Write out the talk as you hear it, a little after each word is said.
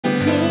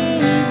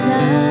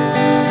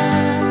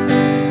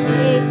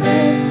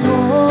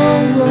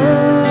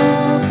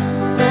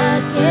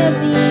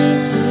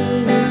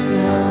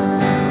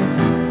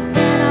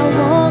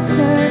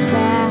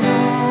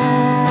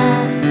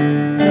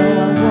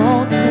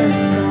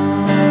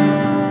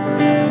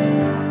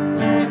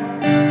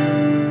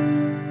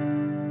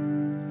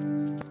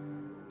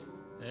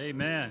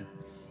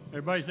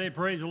Everybody say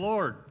praise the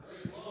Lord.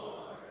 Praise the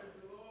Lord. Praise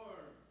the Lord.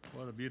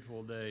 What a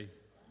beautiful day.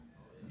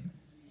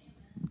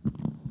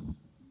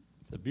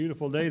 It's a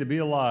beautiful day to be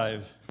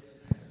alive.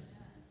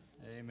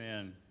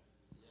 Amen.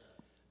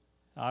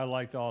 I'd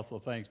like to also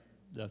thank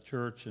the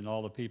church and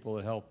all the people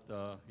that helped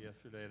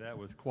yesterday. That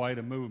was quite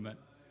a movement.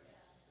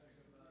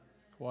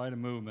 Quite a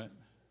movement.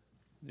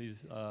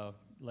 These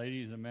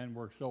ladies and men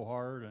worked so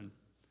hard, and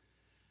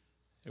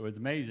it was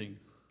amazing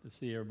to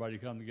see everybody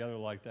come together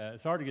like that.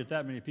 It's hard to get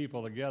that many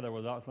people together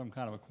without some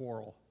kind of a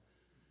quarrel,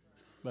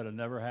 but it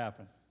never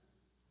happened.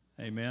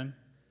 Amen.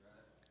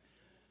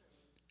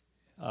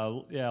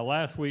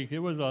 Last week it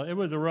was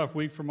a rough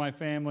week for my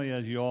family,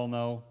 as you all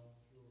know.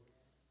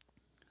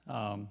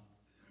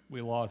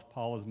 We lost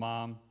Paula's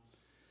mom.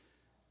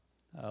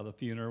 The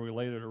funeral, we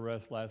laid her to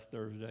rest last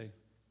Thursday.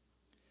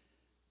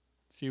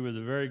 She was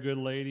a very good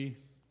lady.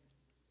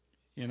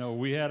 You know,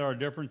 we had our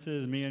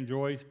differences, me and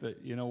Joyce,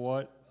 but you know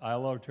what? I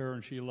loved her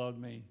and she loved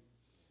me.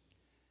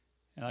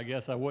 And I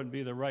guess I wouldn't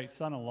be the right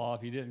son-in-law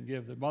if he didn't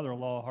give the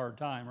mother-in-law a hard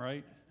time,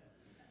 right?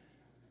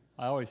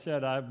 I always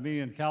said I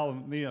call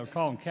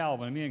him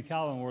Calvin. Me and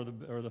Calvin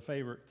were the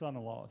favorite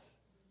son-in-laws.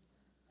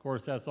 Of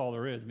course, that's all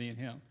there is, me and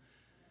him.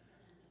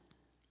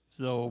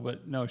 So,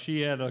 but no,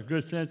 she had a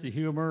good sense of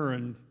humor,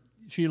 and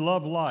she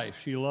loved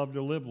life. She loved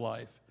to live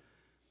life.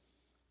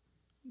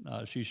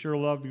 She sure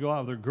loved to go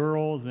out with her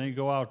girls and then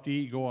go out to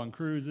eat, go on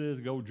cruises,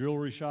 go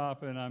jewelry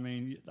shopping. I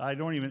mean, I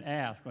don't even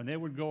ask. When they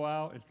would go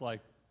out, it's like,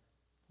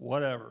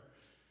 whatever.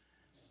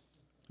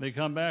 They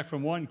come back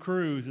from one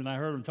cruise, and I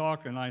heard them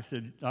talking, and I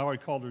said, I always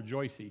called her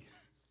Joycey.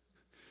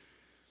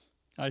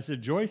 I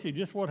said, Joycey,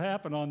 just what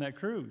happened on that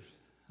cruise?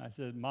 I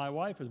said, my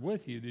wife is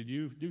with you. Did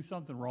you do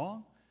something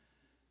wrong?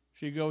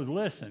 She goes,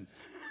 listen.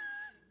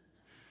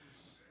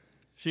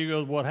 She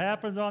goes, what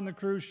happens on the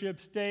cruise ship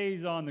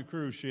stays on the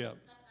cruise ship.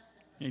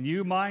 And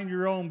you mind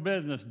your own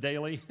business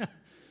daily.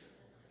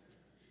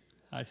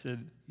 I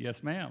said,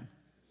 yes, ma'am.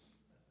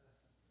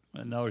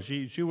 And no,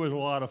 she was a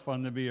lot of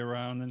fun to be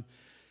around. And,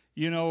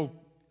 you know,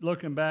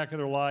 looking back at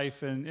her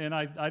life, and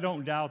I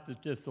don't doubt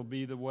that this will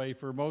be the way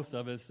for most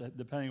of us,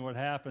 depending on what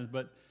happens.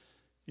 But,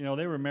 you know,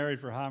 they were married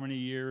for how many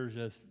years,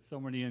 as so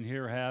many in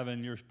here have,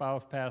 and your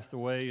spouse passed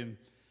away. And,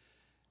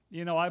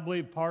 you know, I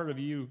believe part of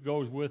you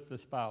goes with the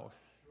spouse.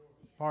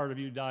 Part of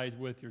you dies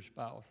with your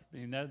spouse. I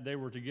mean, they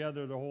were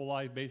together their whole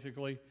life,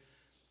 basically.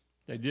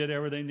 They did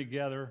everything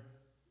together,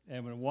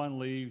 and when one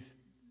leaves,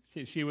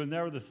 she was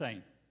never the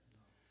same.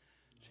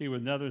 She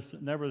was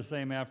never the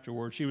same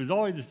afterwards. She was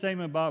always the same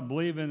about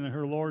believing in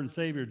her Lord and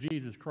Savior,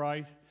 Jesus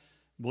Christ,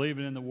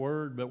 believing in the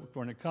Word, but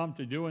when it comes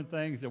to doing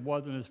things, it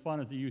wasn't as fun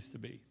as it used to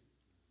be.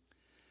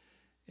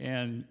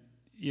 And,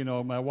 you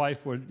know, my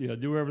wife would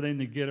do everything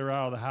to get her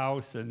out of the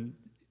house, and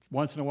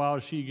once in a while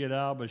she'd get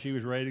out, but she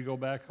was ready to go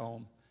back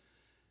home.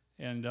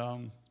 And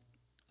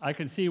I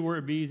can see where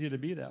it'd be easy to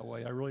be that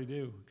way. I really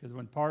do. Because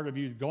when part of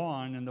you's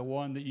gone and the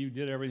one that you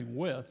did everything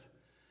with,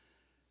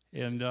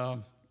 and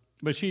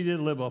but she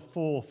did live a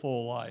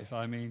full life.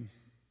 I mean,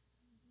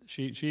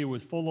 she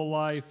was full of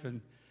life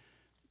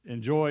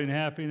and joy and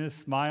happiness,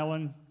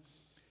 smiling.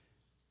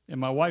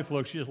 And my wife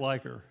looks just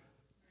like her.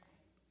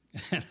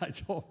 And I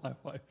told my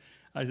wife,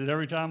 I said,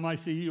 every time I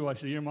see you, I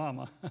see your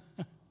mama.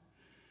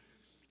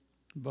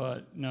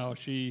 But no,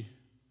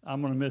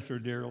 I'm going to miss her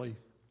dearly.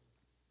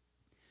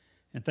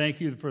 And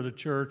thank you for the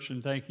church,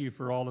 and thank you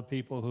for all the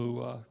people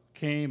who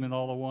came and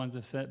all the ones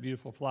that sent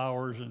beautiful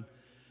flowers and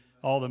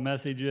all the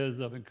messages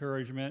of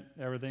encouragement,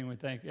 everything. We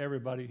thank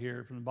everybody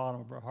here from the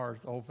bottom of our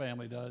hearts. The whole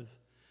family does.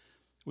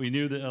 We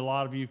knew that a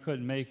lot of you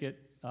couldn't make it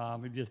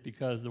just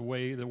because of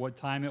what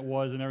time it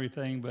was and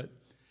everything, but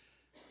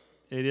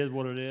it is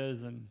what it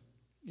is, and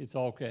it's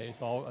okay.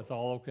 It's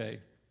all okay.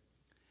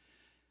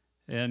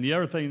 And the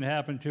other thing that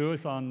happened to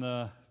us on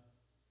the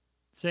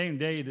same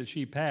day that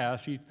she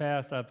passed,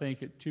 I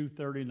think, at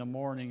 2:30 in the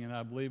morning, and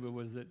I believe it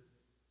was at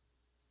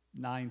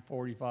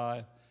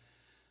 9:45.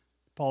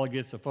 Paula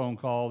gets a phone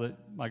call that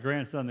my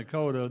grandson,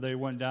 Dakota, they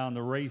went down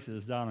the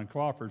races down in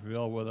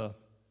Crawfordsville with a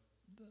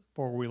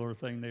four-wheeler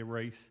thing they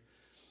race.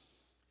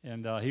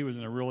 And he was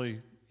in a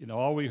really,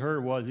 all we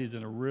heard was he's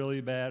in a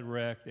really bad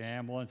wreck. The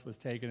ambulance was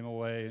taking him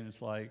away, and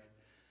it's like,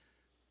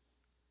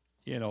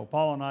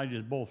 Paula and I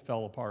just both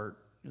fell apart.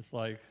 It's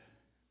like,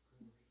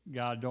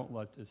 God, don't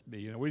let this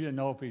be. We didn't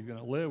know if he's going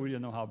to live. We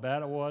didn't know how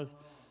bad it was.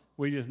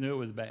 We just knew it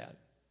was bad.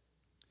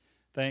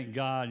 Thank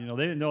God. They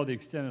didn't know the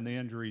extent of the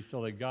injury,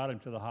 so they got him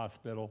to the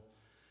hospital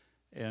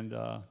and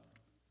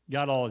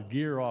got all his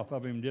gear off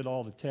of him, did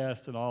all the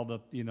tests and all the,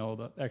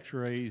 the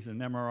x-rays and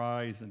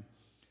MRIs. And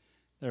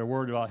they're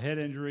worried about head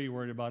injury,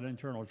 worried about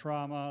internal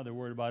trauma. They're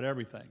worried about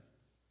everything.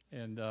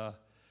 And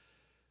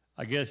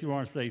I guess you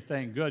want to say,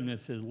 thank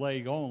goodness, his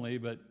leg only,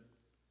 but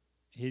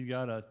he's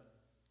got a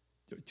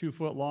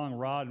 2-foot-long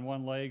rod in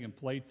one leg and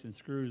plates and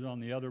screws on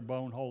the other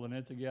bone holding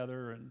it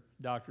together, and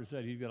doctor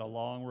said he's got a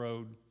long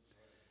road.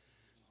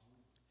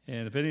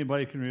 And if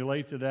anybody can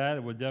relate to that,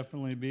 it would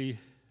definitely be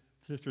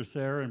Sister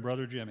Sarah and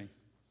Brother Jimmy.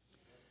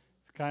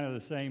 It's kind of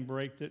the same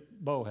break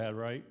that Bo had,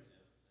 right?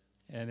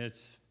 And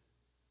it's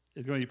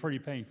going to be pretty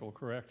painful,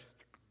 correct?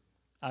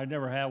 I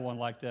never had one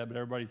like that, but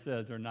everybody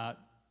says they're not.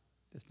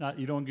 It's not.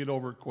 You don't get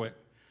over it quick.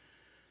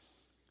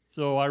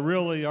 So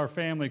our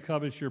family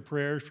covets your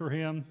prayers for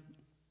him.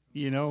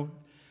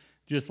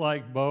 Just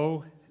like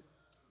Bo,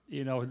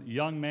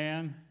 young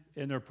man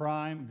in their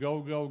prime,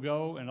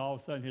 go, and all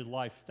of a sudden his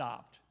life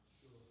stopped.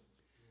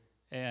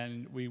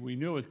 And we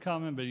knew it was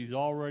coming, but he's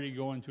already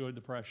going through a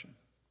depression.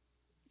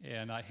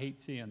 And I hate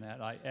seeing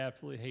that. I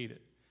absolutely hate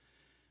it.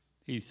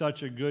 He's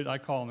such a good, I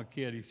call him a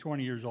kid. He's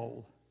 20 years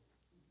old.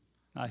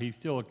 He's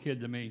still a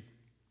kid to me.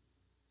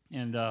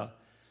 And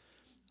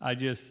it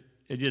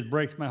just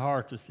breaks my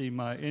heart to see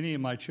any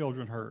of my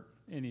children hurt,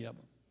 any of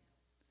them.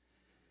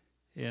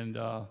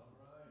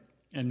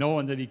 And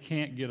knowing that he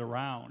can't get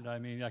around. I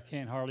mean, I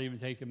can't hardly even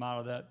take him out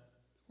of that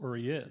where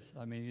he is.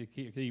 I mean,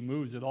 he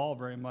moves at all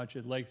very much.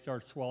 His leg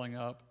starts swelling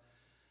up.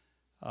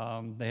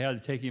 They had to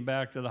take him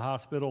back to the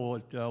hospital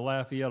at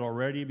Lafayette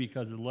already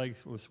because his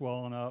legs were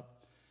swelling up.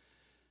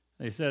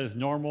 They said it's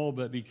normal,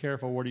 but be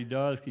careful what he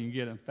does. Can you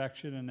get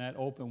infection in that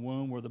open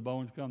wound where the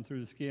bones come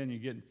through the skin? You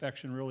get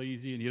infection real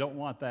easy, and you don't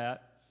want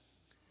that.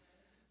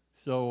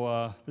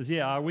 So,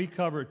 we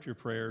cover it your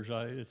prayers.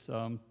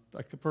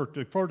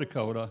 For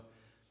Dakota,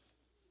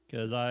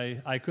 because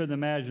I couldn't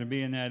imagine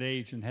being that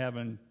age and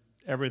having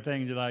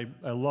everything that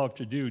I love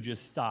to do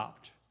just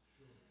stopped.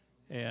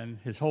 And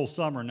his whole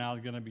summer now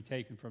is going to be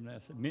taken from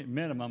this.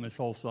 Minimum his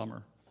whole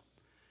summer.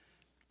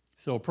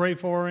 So pray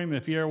for him.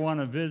 If you ever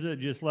want to visit,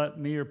 just let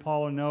me or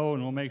Paula know,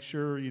 and we'll make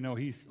sure,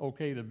 he's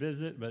okay to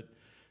visit. But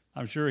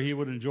I'm sure he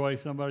would enjoy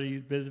somebody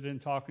visiting,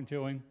 talking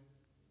to him.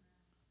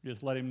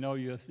 Just let him know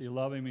you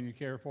love him and you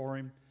care for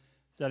him.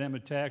 Send him a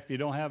text. If you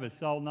don't have his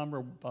cell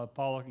number,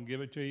 Paula can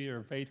give it to you,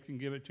 or Faith can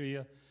give it to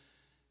you.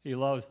 He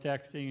loves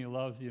texting. He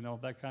loves,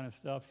 that kind of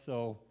stuff.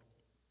 So,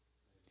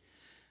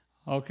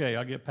 okay,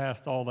 I'll get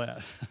past all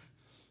that.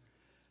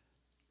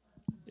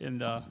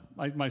 And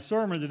my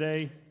sermon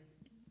today,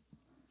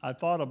 I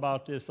thought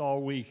about this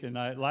all week. And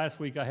last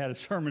week I had a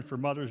sermon for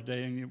Mother's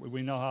Day, and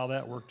we know how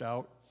that worked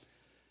out.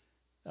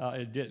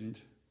 It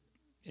didn't.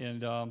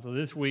 And for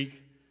this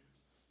week,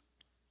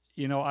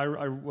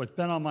 what's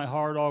been on my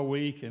heart all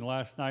week, and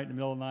last night in the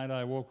middle of the night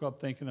I woke up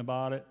thinking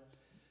about it.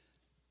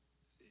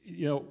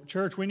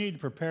 Church, we need to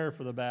prepare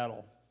for the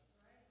battle.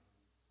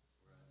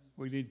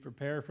 We need to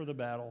prepare for the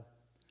battle.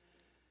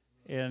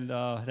 And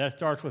that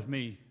starts with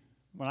me.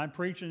 When I'm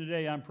preaching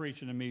today, I'm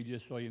preaching to me,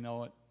 just so you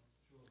know it.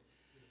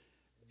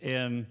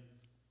 And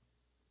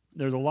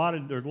there's a lot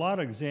of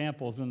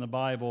examples in the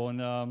Bible,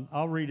 and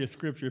I'll read a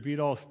scripture. If you'd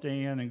all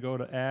stand and go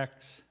to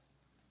Acts.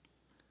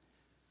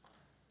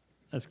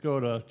 Let's go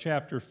to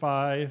chapter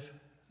 5,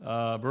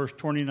 verse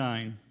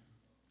 29.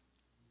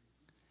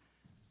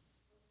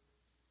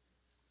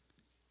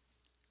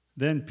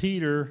 Then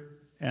Peter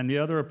and the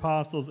other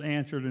apostles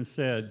answered and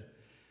said,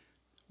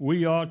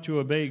 "We ought to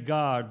obey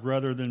God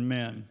rather than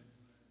men."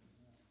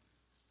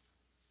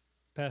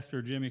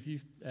 Pastor Jimmy, can you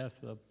ask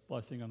the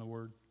blessing on the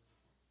word?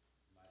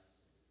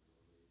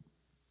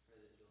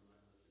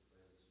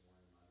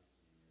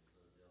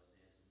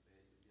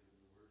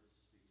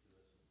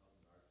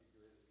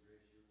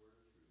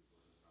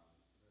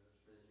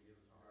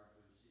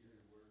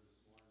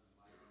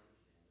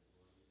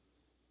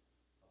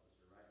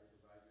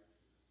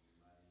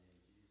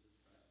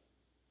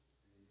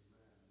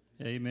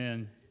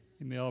 Amen.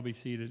 You may all be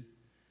seated.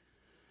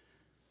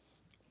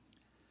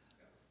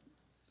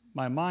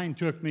 My mind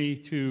took me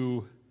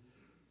to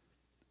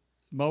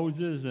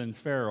Moses and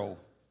Pharaoh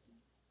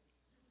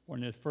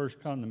when this first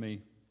come to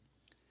me.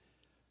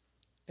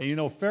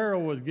 And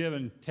Pharaoh was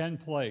given 10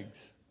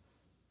 plagues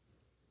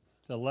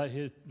to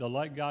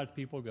let God's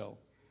people go.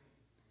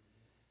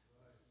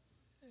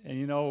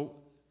 And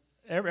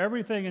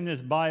everything in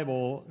this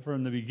Bible,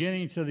 from the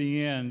beginning to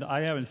the end,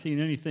 I haven't seen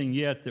anything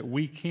yet that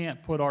we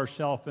can't put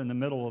ourselves in the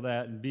middle of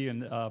that and be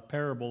a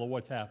parable of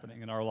what's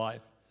happening in our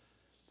life.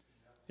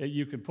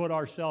 You can put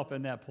ourselves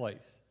in that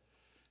place.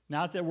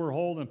 Not that we're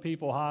holding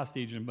people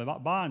hostage and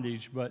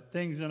bondage, but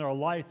things in our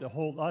life that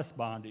hold us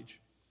bondage,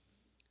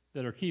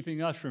 that are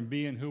keeping us from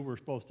being who we're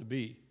supposed to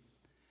be.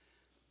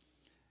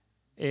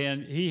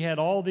 And he had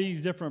all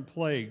these different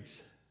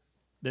plagues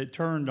that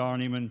turned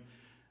on him. And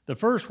the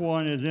first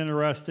one is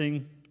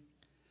interesting.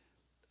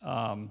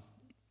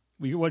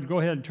 We would go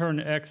ahead and turn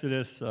to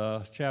Exodus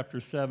chapter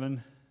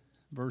 7,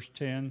 verse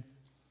 10.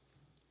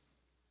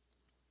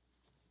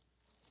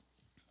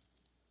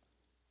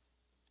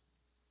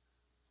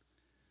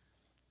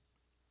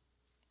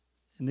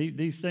 And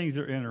these things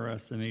are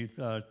interesting.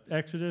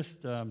 Exodus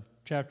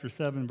chapter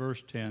 7,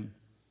 verse 10.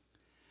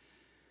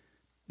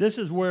 This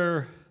is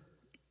where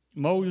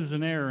Moses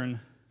and Aaron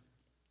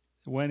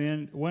went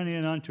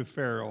in unto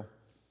Pharaoh.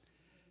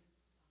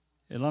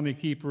 And let me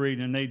keep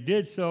reading. And they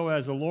did so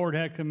as the Lord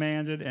had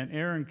commanded, and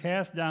Aaron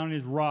cast down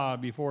his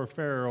rod before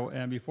Pharaoh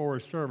and before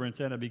his servants,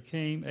 and it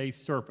became a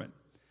serpent.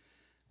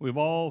 We've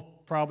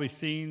all probably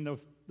seen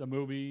the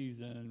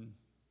movies and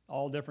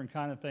all different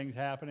kind of things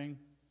happening.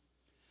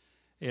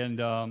 And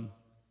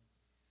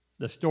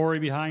the story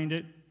behind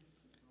it.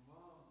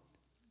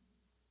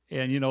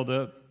 And,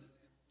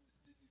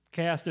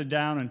 cast it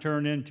down and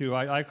turned into,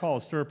 I call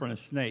a serpent a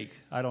snake.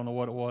 I don't know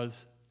what it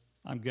was.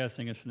 I'm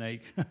guessing a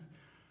snake.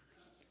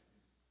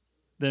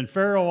 Then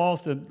Pharaoh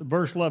also,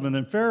 verse 11,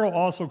 then Pharaoh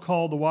also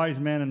called the wise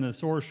men and the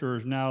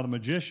sorcerers, now the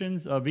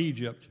magicians of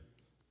Egypt.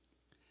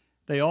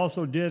 They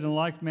also did in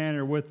like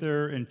manner with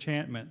their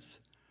enchantments.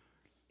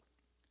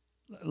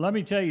 Let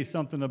me tell you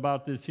something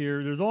about this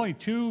here. There's only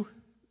two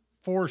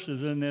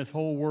forces in this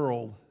whole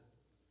world.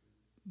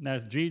 And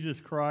that's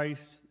Jesus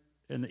Christ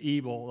and the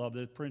evil of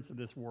the prince of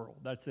this world.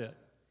 That's it.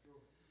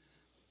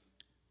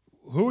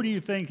 Who do you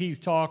think he's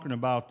talking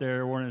about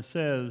there when it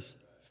says,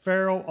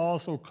 Pharaoh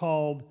also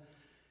called,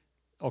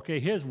 okay,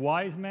 his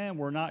wise men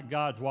were not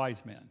God's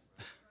wise men,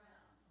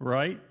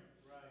 right?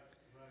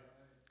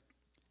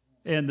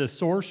 And the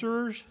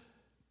sorcerers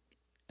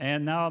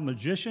and now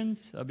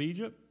magicians of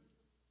Egypt.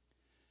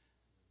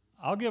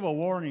 I'll give a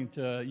warning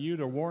to you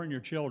to warn your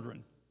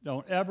children.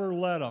 Don't ever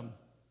let them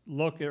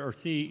look at or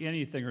see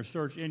anything or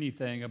search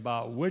anything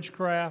about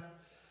witchcraft,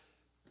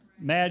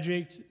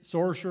 magic,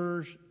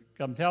 sorcerers.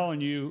 I'm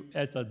telling you,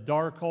 it's a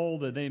dark hole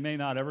that they may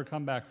not ever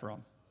come back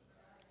from.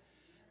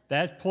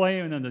 That's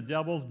playing in the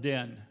devil's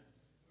den.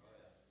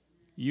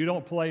 You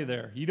don't play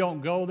there. You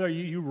don't go there.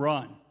 You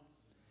run.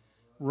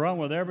 Run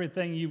with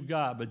everything you've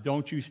got, but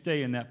don't you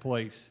stay in that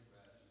place.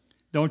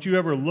 Don't you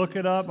ever look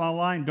it up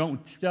online.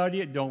 Don't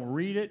study it. Don't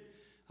read it.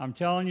 I'm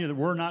telling you that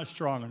we're not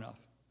strong enough.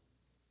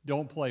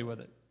 Don't play with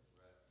it.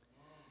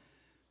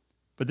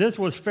 But this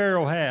was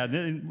Pharaoh had.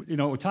 You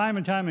know, time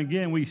and time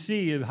again we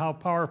see how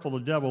powerful the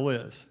devil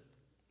is.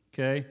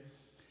 Okay?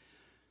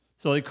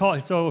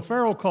 So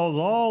Pharaoh calls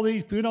all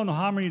these, we don't know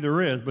how many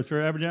there is, but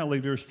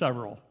there's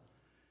several.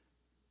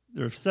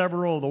 There's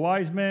several of the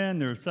wise men,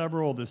 there's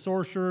several of the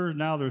sorcerers,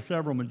 now there's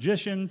several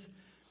magicians.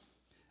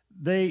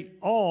 They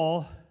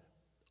also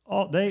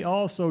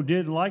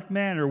did in like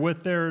manner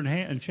with their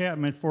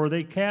enchantments, for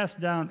they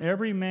cast down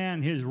every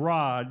man his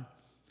rod,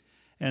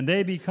 and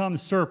they become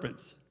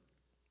serpents.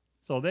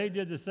 So they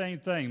did the same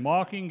thing,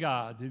 mocking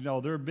God. You know,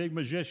 they're big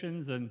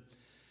magicians, and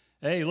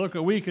hey, look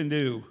what we can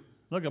do.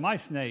 Look at my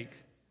snake.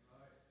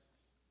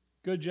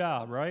 Good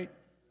job, right?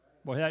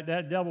 Well,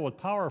 that devil was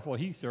powerful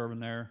he's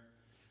serving there.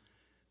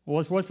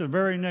 Well, what's the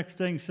very next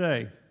thing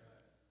say?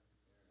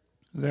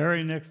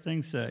 Very next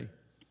thing say.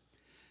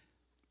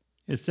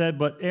 It said,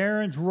 but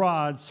Aaron's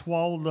rod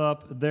swallowed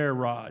up their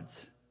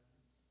rods.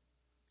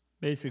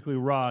 Basically,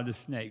 rod is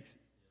snakes.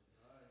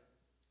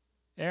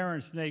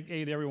 Aaron's snake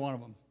ate every one of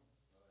them.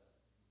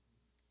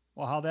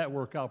 Well, how'd that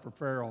work out for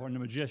Pharaoh and the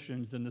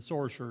magicians and the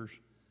sorcerers?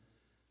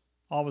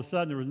 All of a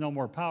sudden, there was no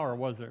more power,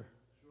 was there?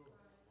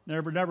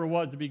 Never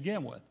was to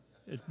begin with.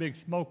 It's a big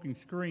smoking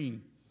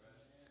screen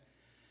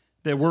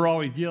that we're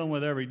always dealing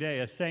with every day.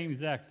 The same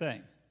exact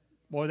thing.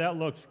 Boy, that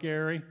looks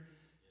scary.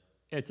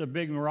 It's a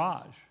big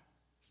mirage.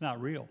 It's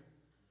not real.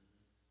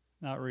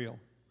 Not real.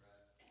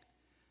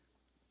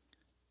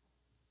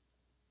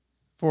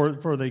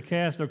 For they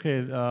cast,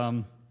 okay,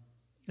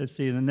 let's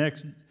see, the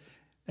next,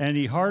 and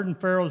he hardened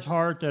Pharaoh's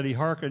heart that he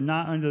hearkened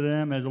not unto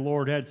them as the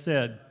Lord had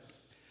said.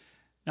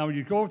 Now, when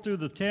you go through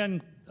the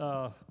 10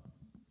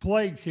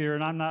 plagues here,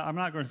 and I'm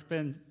not going to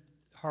spend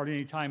hardly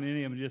any time in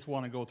any of them, I just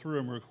want to go through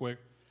them real quick.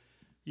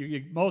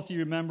 Most of you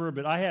remember,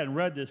 but I hadn't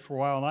read this for a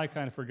while, and I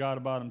kind of forgot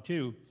about them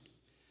too.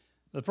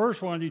 The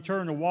first one is he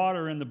turned the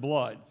water into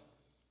blood.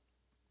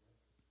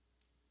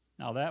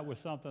 Now, that was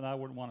something I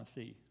wouldn't want to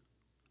see.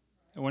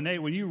 And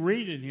when you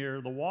read in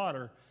here, the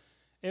water,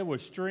 it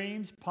was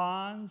streams,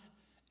 ponds,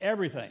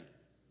 everything.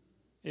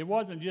 It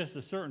wasn't just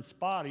a certain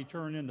spot he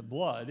turned into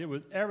blood. It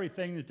was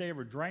everything that they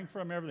ever drank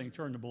from, everything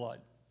turned to blood.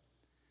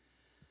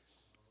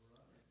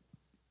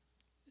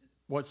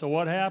 So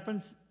what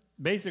happens?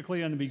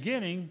 Basically, in the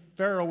beginning,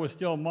 Pharaoh was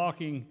still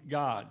mocking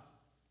God.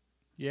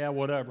 Yeah,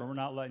 whatever. We're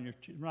not letting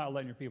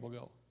your people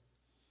go.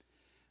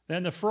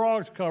 Then the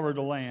frogs covered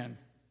the land.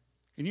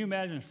 Can you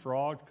imagine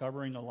frogs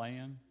covering the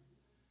land?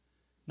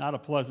 Not a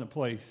pleasant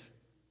place.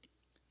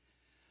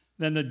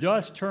 Then the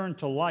dust turned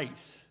to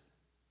lice.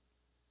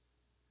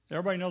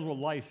 Everybody knows what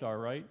lice are,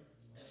 right?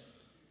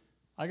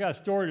 I got a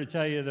story to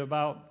tell you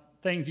about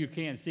things you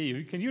can't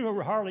see. Can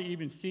you hardly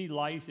even see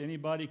lice,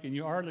 anybody? Can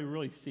you hardly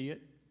really see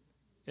it?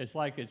 It's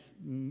like it's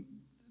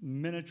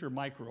miniature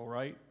micro,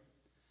 right?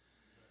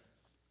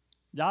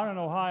 Down in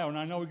Ohio, and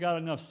I know we got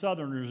enough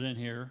Southerners in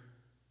here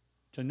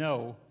to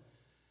know,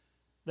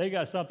 they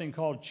got something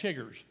called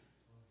chiggers.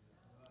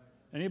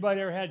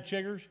 Anybody ever had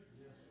chiggers?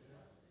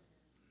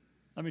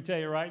 Let me tell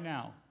you right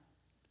now.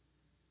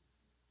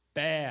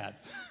 Bad.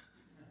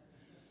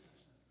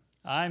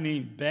 I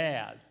mean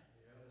bad.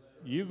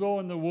 You go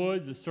in the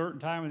woods a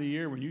certain time of the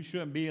year when you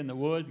shouldn't be in the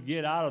woods,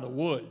 get out of the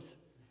woods.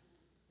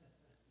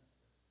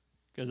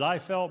 Because I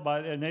felt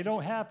and they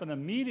don't happen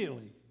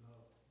immediately.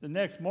 The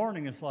next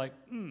morning it's like,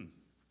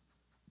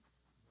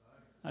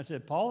 I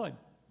said, Paula,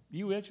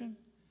 you itching?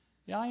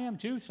 Yeah, I am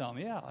too, some.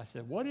 Yeah. I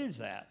said, what is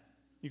that?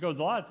 He goes,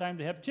 a lot of times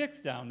they have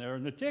ticks down there,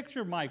 and the ticks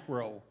are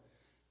micro,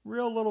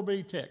 real little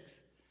bitty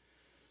ticks.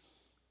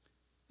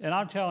 And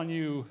I'm telling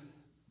you,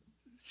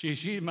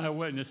 she's my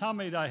witness. How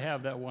many did I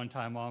have that one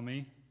time on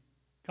me?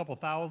 A couple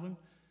thousand?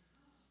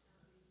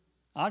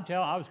 I'm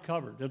telling you, I was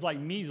covered. It was like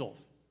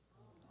measles.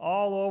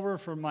 All over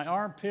from my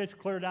armpits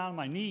clear down to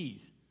my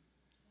knees.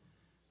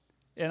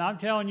 And I'm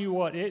telling you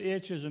what, it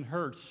itches and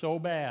hurts so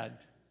bad.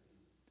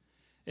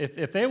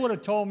 If they would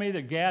have told me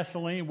that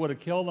gasoline would have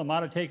killed them,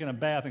 I'd have taken a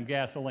bath in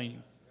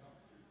gasoline.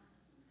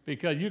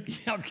 Because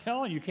I'm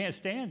telling you, you can't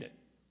stand it.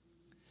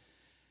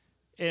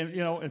 And,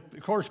 you know,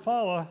 of course,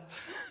 Paula,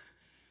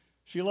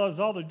 she loves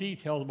all the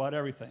details about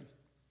everything.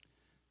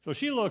 So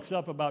she looks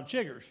up about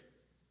chiggers.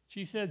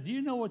 She said, do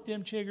you know what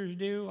them chiggers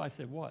do? I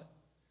said, what?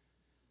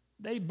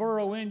 They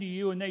burrow into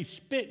you and they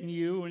spit in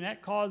you, and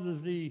that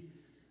causes the...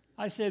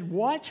 I said,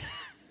 what?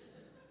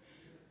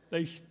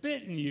 They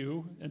spit in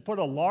you and put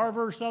a larva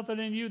or something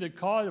in you that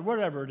causes...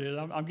 Whatever it is.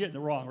 I'm getting it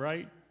wrong,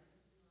 right?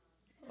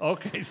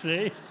 Okay,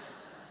 see?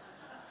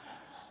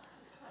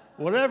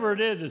 Whatever it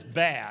is, it's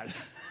bad.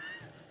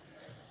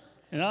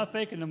 And I'm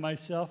thinking to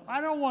myself, I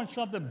don't want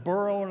something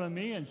burrowing in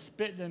me and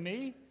spitting in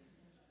me.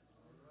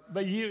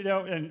 But you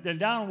know, and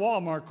down in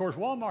Walmart, of course,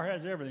 Walmart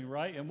has everything,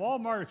 right? And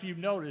Walmart, if you've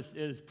noticed,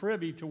 is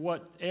privy to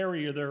what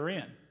area they're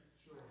in.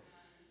 Sure.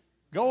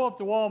 Go up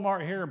to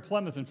Walmart here in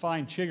Plymouth and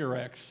find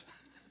Chigger-X.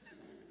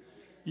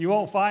 You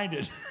won't find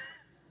it.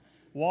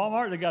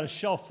 Walmart, they got a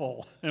shelf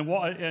full. And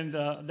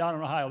down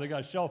in Ohio, they got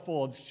a shelf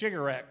full of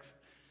Chigger-X.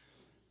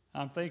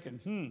 I'm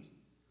thinking,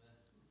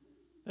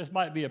 this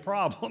might be a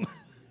problem.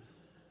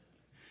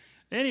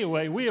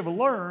 Anyway, we have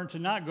learned to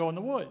not go in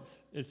the woods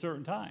at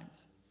certain times.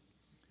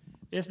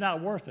 It's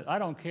not worth it. I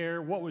don't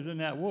care what was in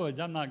that woods.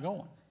 I'm not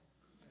going.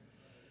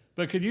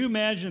 But can you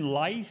imagine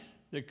lice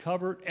that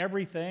covered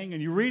everything?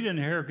 And you read in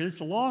here, because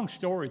it's long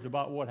stories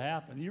about what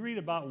happened. You read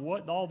about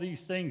what all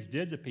these things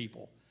did to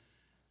people.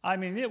 I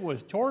mean, it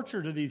was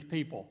torture to these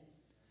people.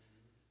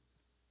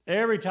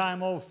 Every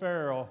time old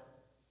Pharaoh,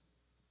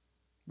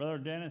 Brother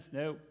Dennis,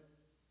 nope,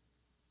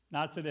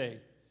 not today.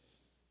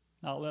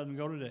 Not letting them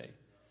go today.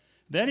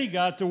 Then he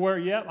got to where,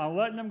 yep, I'm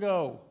letting them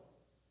go.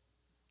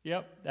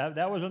 Yep,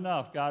 that was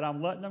enough. God,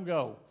 I'm letting them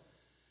go.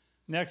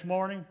 Next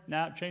morning,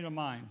 change my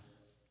mind.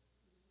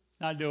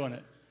 Not doing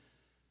it.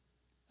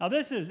 Now,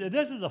 this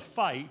is a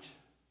fight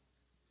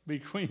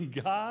between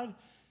God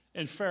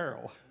and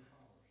Pharaoh,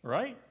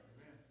 right?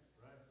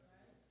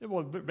 It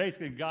was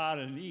basically God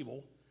and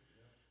evil,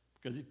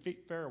 because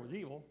Pharaoh was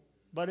evil.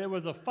 But it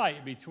was a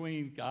fight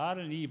between God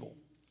and evil.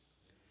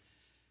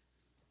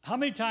 How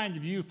many times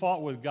have you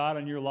fought with God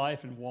in your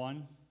life and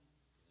won?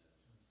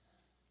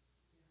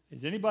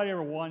 Has anybody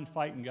ever won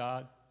fighting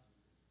God?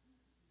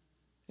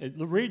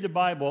 Read the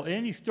Bible.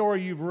 Any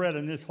story you've read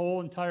in this whole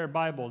entire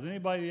Bible, has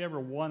anybody ever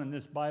won in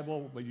this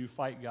Bible but you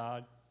fight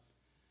God?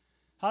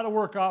 How to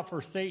work out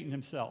for Satan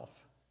himself,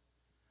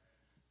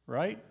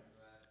 right?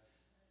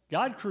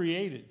 God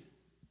created.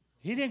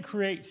 He didn't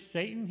create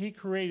Satan. He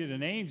created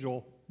an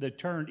angel that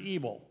turned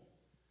evil.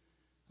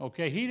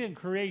 Okay, he didn't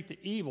create the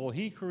evil.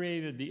 He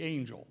created the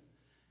angel.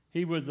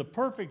 He was a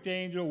perfect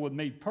angel with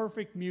made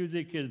perfect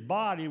music. His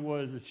body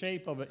was the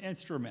shape of an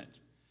instrument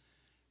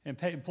and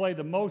played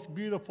the most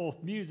beautiful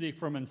music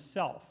from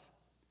himself.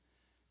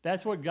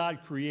 That's what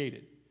God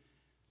created.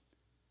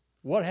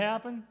 What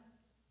happened?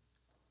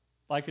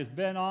 Like it's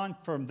been on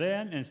from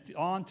then and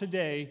on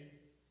today,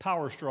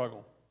 power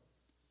struggle.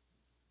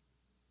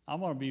 I'm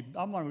going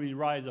to be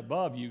rise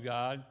above you,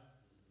 God.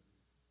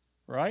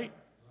 Right?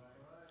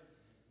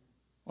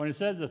 When it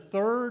says him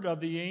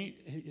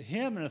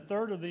and a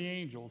third of the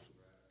angels,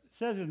 it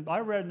says, I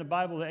read in the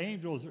Bible, the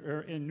angels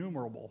are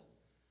innumerable.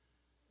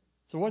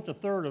 So what's a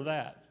third of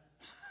that?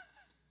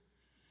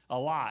 A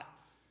lot.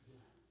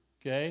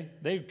 Okay?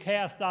 They've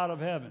cast out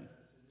of heaven.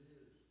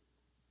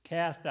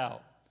 Cast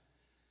out.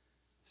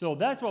 So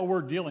that's what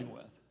we're dealing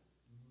with.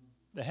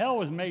 The hell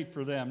was made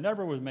for them,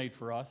 never was made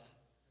for us.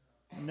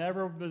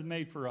 Never was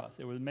made for us.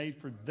 It was made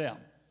for them.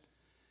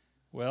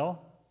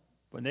 Well,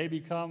 when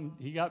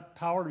he got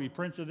power to be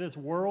prince of this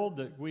world,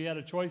 that we had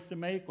a choice to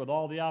make with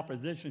all the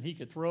opposition he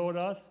could throw at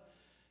us,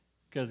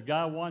 because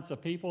God wants a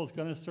people that's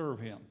going to serve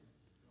him.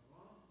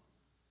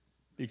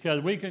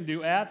 Because we can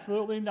do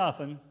absolutely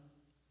nothing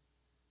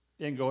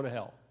and go to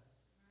hell.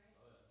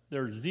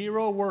 There's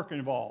zero work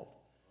involved.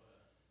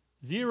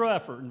 Zero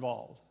effort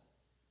involved.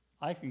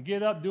 I can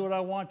get up, do what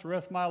I want the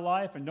rest of my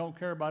life, and don't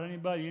care about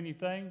anybody,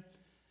 anything,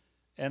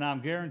 and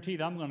I'm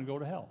guaranteed I'm going to go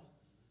to hell.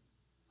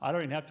 I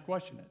don't even have to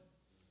question it.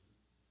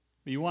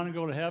 But you want to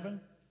go to heaven?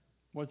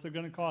 What's it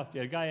going to cost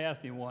you? A guy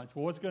asked me once,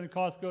 well, what's it going to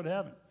cost to go to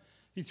heaven?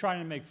 He's trying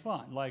to make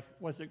fun. Like,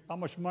 how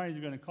much money is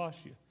it going to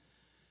cost you?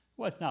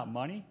 Well, it's not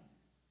money.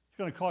 It's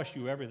going to cost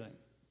you everything.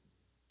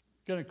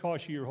 It's going to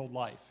cost you your whole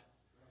life.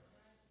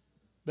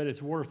 But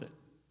it's worth it.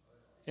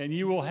 And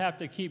you will have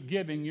to keep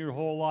giving your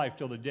whole life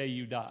till the day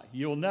you die.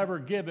 You'll never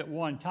give it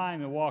one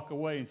time and walk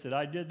away and say,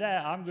 I did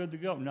that, I'm good to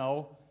go.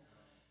 No.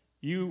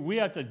 We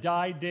have to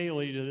die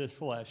daily to this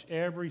flesh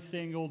every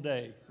single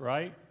day,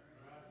 right?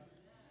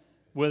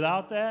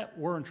 Without that,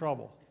 we're in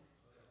trouble.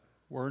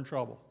 We're in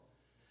trouble.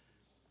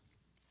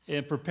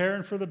 And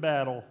preparing for the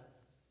battle,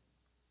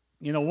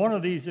 you know, one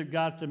of these that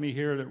got to me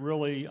here that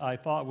really I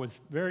thought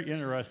was very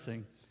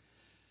interesting,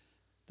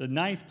 the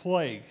 9th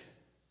plague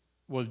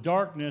was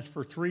darkness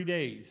for 3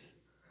 days.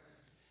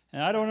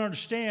 And I don't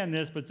understand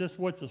this, but this is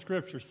what the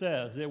scripture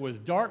says. It was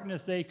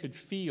darkness they could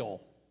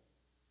feel.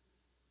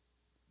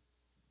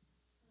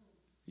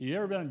 You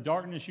ever been in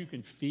darkness you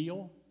can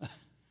feel?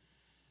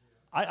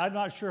 I'm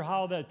not sure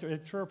how to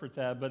interpret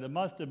that, but it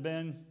must have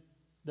been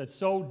that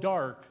so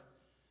dark,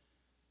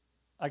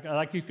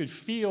 like you could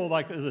feel,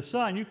 like the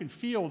sun, you can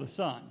feel the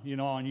sun,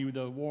 on you,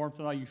 the warmth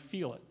and all, you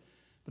feel it.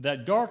 But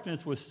that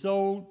darkness was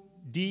so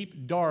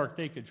deep, dark,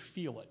 they could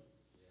feel it.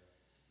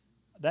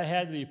 That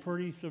had to be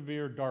pretty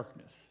severe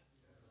darkness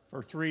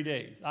for 3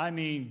 days. I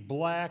mean,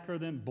 blacker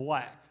than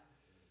black.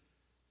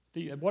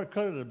 What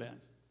could it have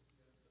been?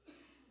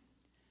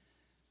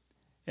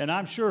 And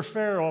I'm sure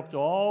Pharaoh, up to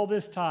all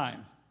this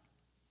time,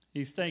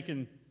 he's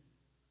thinking,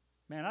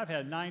 man, I've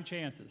had 9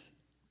 chances.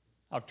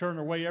 I've turned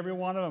away every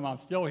one of them. I'm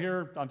still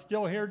here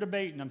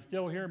debating. I'm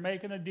still here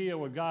making a deal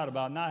with God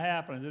about not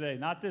happening today.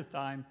 Not this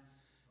time.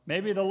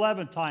 Maybe the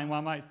 11th time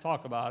I might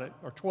talk about it,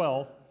 or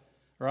 12th,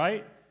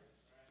 right?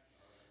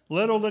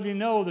 Little did he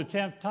know the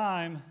 10th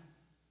time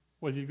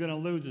was he going to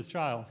lose his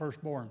child,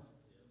 firstborn.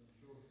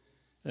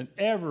 And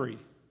everyone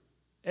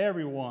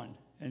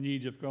in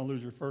Egypt going to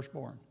lose their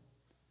firstborn.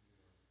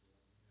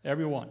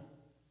 Everyone.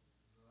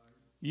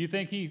 You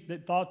think he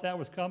thought that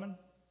was coming?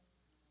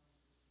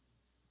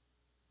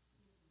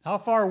 How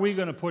far are we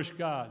going to push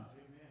God?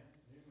 Amen.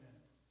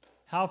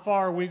 How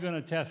far are we going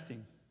to test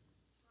him?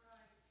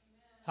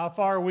 How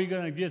far are we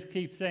going to just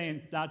keep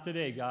saying, not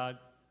today, God?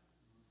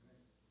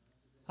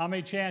 How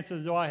many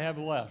chances do I have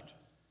left?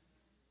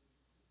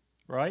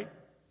 Right?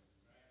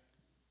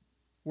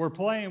 We're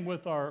playing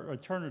with our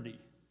eternity.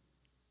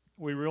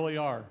 We really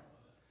are.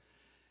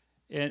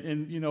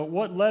 And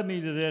what led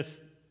me to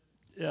this,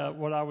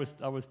 what I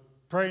was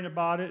praying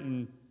about it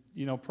and,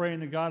 praying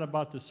to God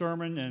about the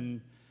sermon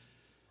and,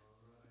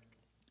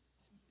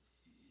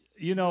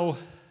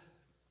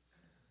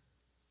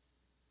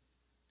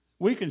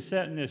 we can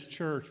sit in this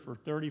church for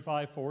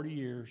 35, 40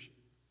 years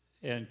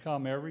and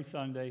come every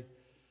Sunday,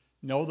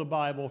 know the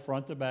Bible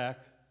front to back,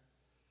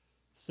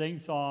 sing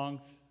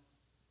songs,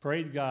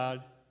 praise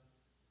God,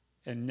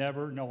 and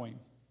never know him.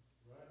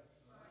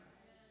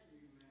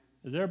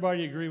 Does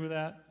everybody agree with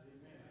that?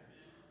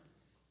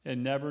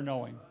 And never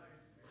know him.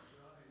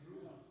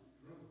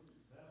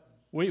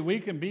 We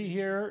can be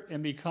here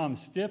and become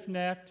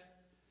stiff-necked,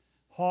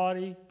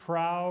 haughty,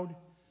 proud.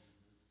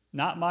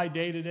 Not my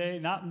day today.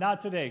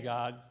 Not today,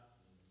 God.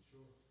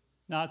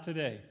 Not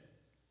today.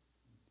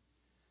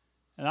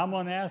 And I'm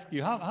going to ask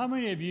you, how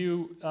many of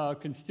you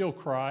can still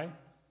cry?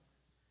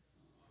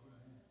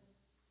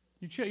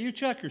 You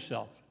check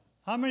yourself.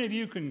 How many of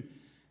you can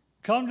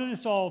come to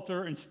this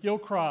altar and still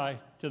cry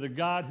to the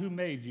God who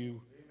made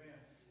you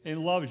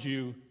and loves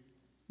you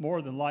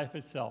more than life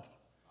itself?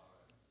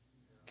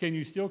 Can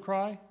you still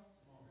cry?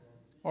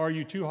 Or are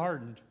you too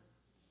hardened?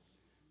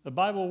 The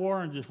Bible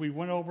warns us, we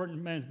went over it in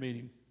the men's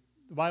meeting,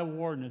 the Bible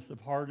warns us of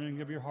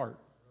hardening of your heart.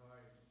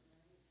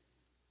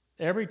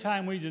 Every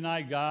time we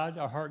deny God,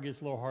 our heart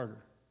gets a little harder.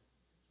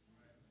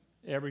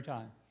 Every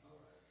time.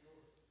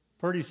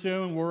 Pretty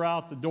soon, we're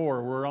out the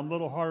door. I'm a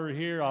little harder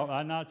here.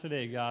 I'm not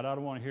today, God. I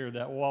don't want to hear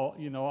that. Well,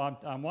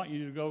 I want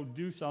you to go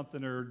do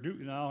something or do,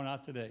 no,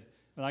 not today.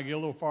 And I get a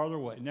little farther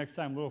away. Next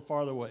time, a little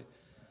farther away.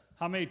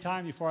 How many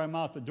times before I'm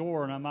out the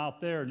door and I'm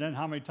out there, and then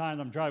how many times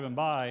I'm driving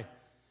by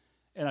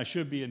and I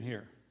should be in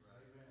here?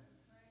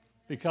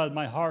 Because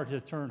my heart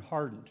has turned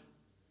hardened.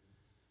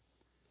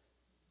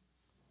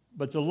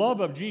 But the love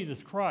of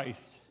Jesus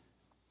Christ,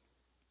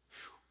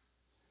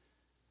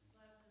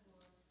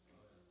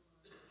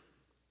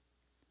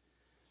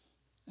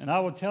 and I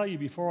will tell you,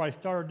 before I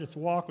started this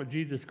walk with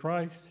Jesus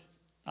Christ,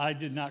 I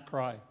did not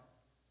cry.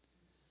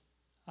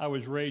 I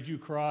was raised, you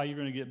cry, you're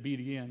going to get beat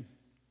again.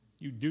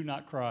 You do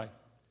not cry.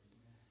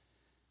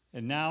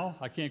 And now,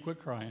 I can't quit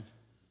crying.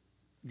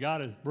 God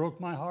has broke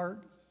my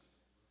heart.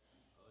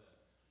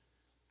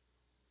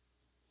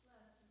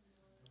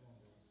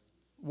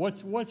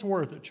 What's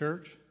worth it,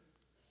 church?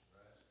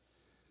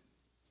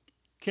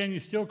 Can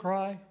you still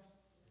cry?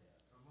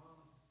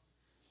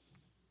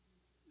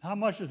 How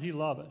much does he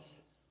love us?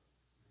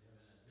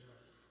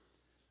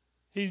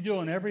 He's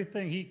doing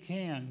everything he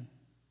can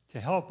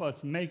to help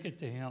us make it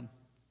to him.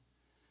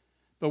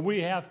 But we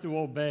have to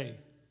obey.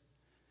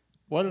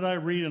 What did I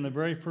read in the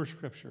very first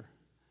scripture?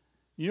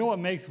 You know what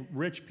makes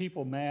rich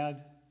people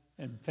mad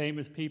and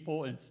famous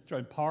people and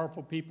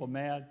powerful people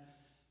mad?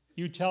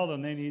 You tell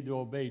them they need to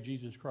obey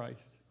Jesus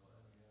Christ.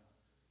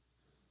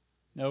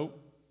 Nope.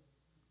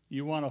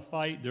 You want to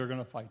fight, they're going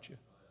to fight you.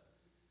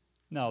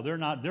 No, they're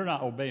not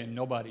obeying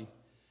nobody.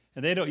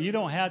 And you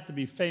don't have to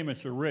be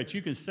famous or rich.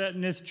 You can sit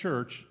in this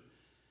church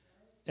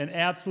and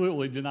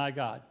absolutely deny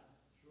God.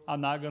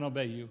 I'm not going to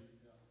obey you.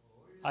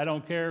 I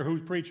don't care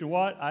who's preaching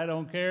what. I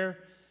don't care.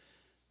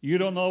 You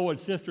don't know what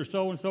sister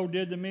so-and-so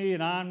did to me,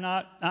 and I'm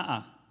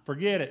not.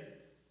 Forget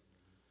it.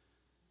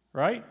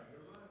 Right?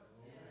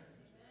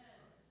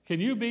 Can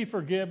you be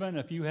forgiven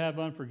if you have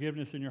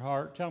unforgiveness in your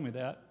heart? Tell me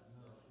that.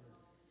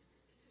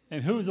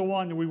 And who's the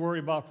one that we worry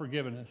about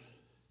forgiving us?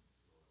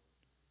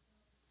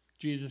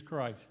 Jesus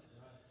Christ.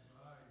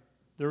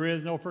 There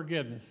is no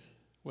forgiveness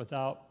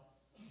without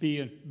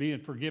being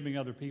forgiving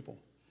other people.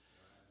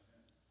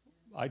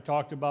 I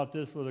talked about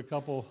this with a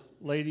couple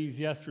ladies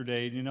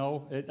yesterday. You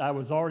know, I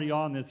was already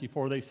on this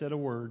before they said a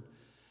word.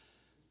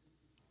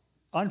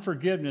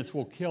 Unforgiveness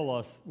will kill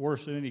us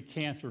worse than any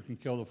cancer can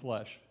kill the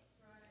flesh.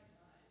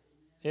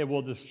 It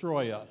will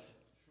destroy us.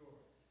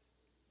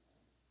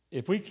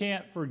 If we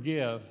can't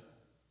forgive,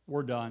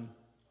 we're done.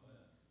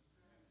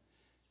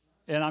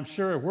 And I'm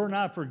sure if we're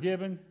not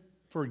forgiving,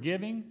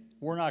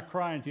 we're not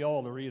crying at the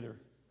altar either.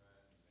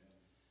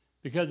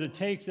 Because it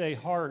takes a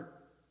heart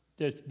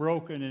that's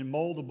broken and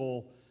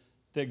moldable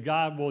that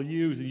God will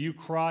use, and you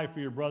cry for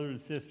your brothers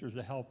and sisters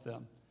to help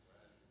them.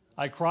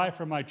 I cry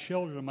for my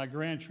children and my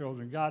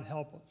grandchildren. God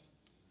help them.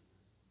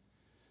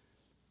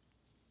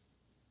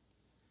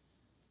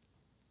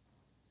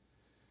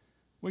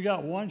 We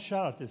got one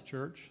shot at this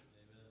church.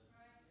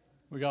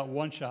 We got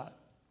one shot.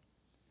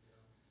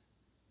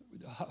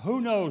 Who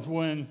knows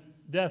when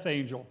death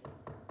angel?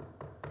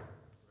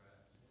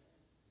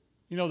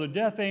 You know, the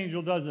death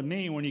angel doesn't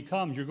mean when he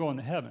comes you're going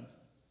to heaven.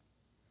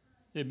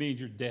 It means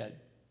you're dead.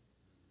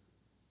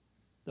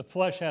 The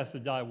flesh has to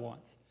die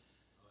once.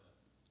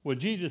 With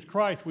Jesus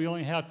Christ, we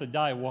only have to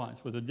die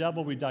once. With the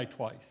devil, we die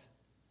twice.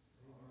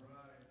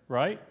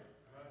 Right?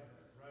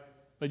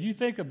 But you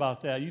think about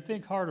that. You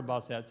think hard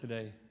about that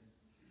today.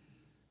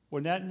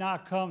 When that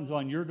knock comes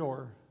on your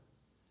door,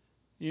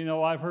 you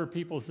know, I've heard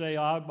people say,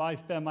 I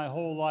spend my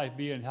whole life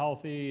being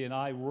healthy, and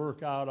I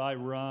work out, I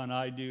run,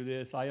 I do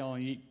this. I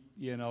only eat,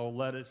 you know,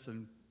 lettuce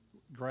and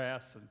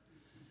grass. And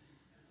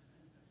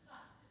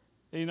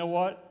you know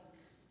what?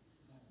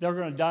 They're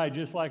going to die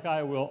just like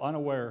I will,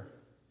 unaware.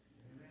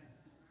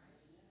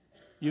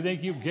 You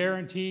think you've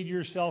guaranteed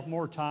yourself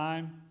more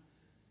time?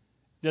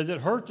 Does it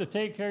hurt to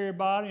take care of your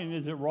body, and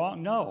is it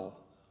wrong? No.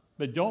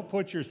 But don't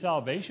put your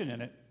salvation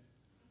in it.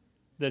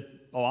 That,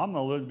 I'm going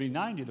to live to be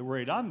 90 the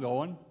rate I'm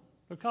going.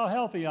 Look how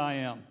healthy I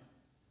am.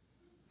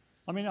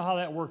 Let me know how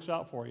that works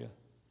out for you.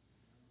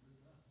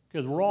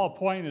 Because we're all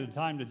appointed a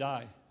time to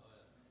die.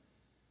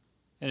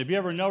 And have you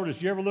ever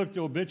noticed, you ever looked at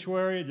the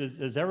obituary,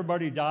 does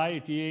everybody die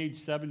at the age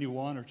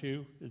 71 or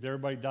 2? Does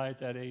everybody die at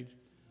that age?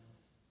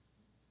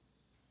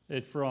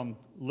 It's from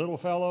little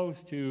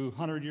fellows to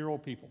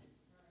 100-year-old people.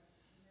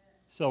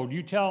 So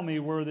you tell me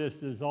where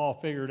this is all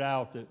figured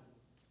out, that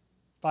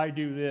if I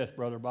do this,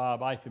 Brother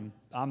Bob,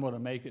 I'm going to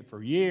make it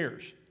for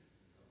years.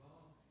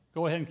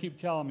 Go ahead and keep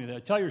telling me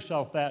that. Tell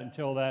yourself that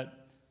until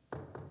that.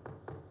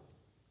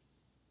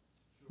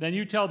 Then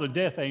you tell the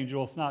death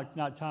angel it's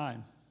not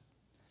time.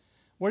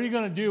 What are you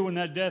going to do when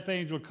that death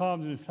angel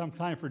comes and it's some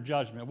time for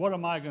judgment? What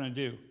am I going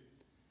to do?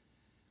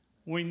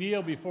 We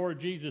kneel before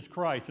Jesus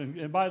Christ.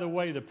 And by the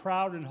way, the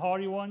proud and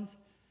haughty ones,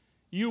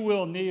 you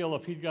will kneel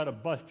if he's got to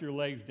bust your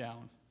legs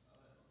down.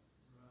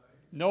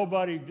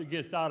 Nobody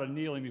gets out of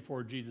kneeling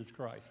before Jesus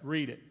Christ.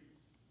 Read it.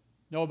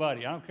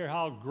 Nobody. I don't care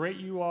how great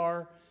you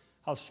are,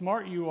 how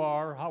smart you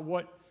are,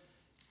 what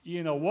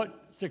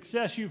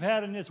success you've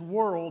had in this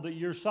world, that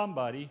you're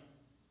somebody,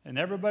 and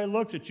everybody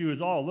looks at you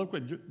as, look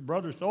what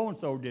brother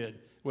so-and-so did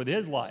with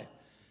his life.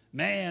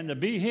 Man, to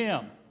be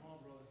him.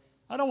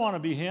 I don't want to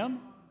be him.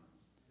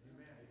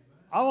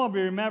 I want to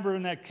be remembered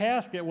in that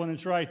casket when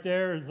it's right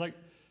there. It's like,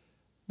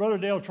 Brother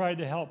Dale tried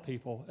to help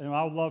people, and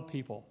I love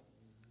people.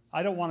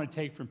 I don't want to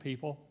take from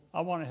people.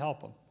 I want to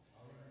help them.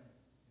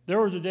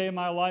 There was a day in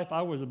my life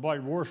I was the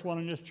worst one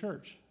in this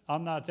church.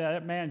 I'm not that.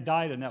 That man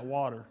died in that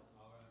water.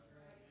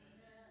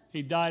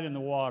 He died in the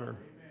water.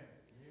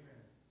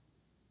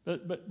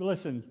 But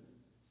listen,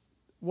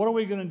 what are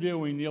we going to do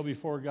when we kneel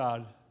before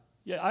God?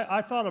 Yeah,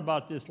 I thought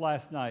about this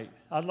last night.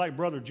 I'd like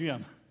Brother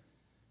Jim.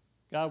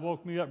 God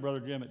woke me up, Brother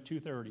Jim, at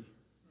 2:30.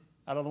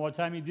 I don't know what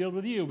time he dealt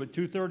with you, but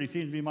 2:30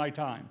 seems to be my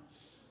time.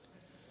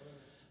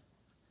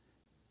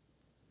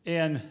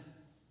 And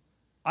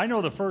I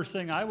know the first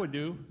thing I would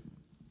do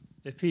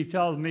if he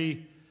tells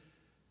me,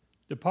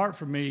 depart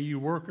from me, you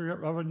worker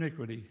of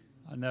iniquity.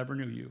 I never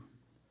knew you.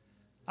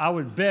 I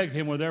would beg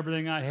him with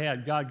everything I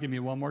had, God, give me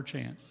one more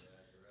chance.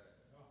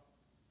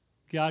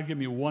 God, give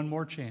me one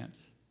more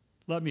chance.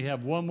 Let me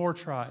have one more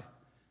try.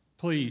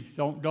 Please,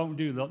 don't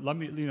do that. Let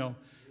me,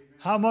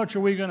 how much are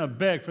we going to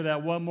beg for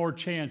that one more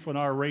chance when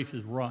our race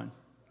is run?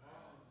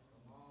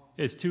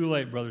 It's too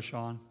late, Brother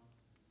Sean.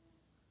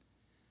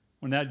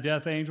 When that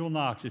death angel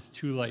knocks, it's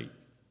too late.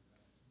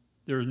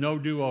 There's no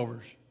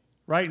do-overs.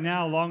 Right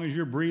now, as long as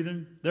you're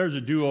breathing, there's a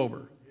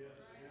do-over.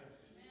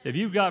 If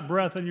you've got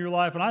breath in your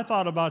life, and I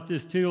thought about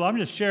this too, I'm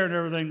just sharing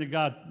everything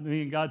that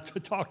me and God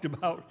talked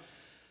about.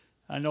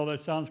 I know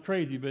that sounds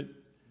crazy, but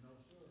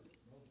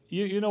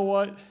you know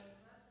what?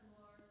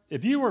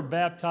 If you were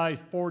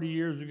baptized 40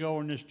 years ago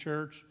in this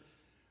church,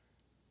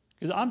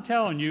 because I'm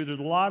telling you, there's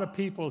a lot of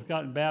people that's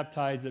gotten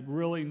baptized that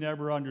really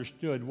never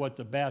understood what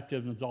the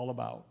baptism is all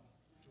about.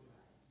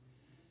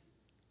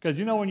 Because,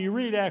 when you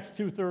read Acts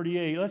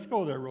 2:38, let's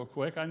go there real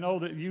quick. I know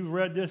that you've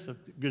read this a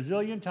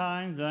gazillion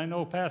times, and I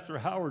know Pastor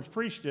Howard's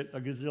preached it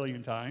a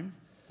gazillion times.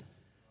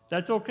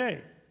 That's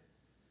okay.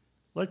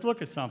 Let's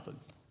look at something.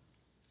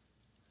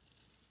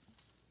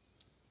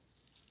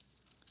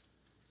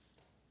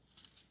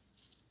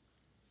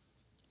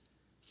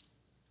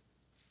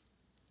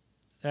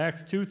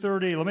 Acts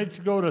 2:30. Let me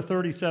just go to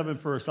 37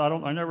 first.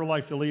 I never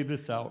like to leave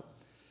this out.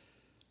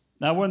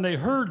 Now, when they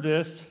heard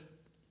this,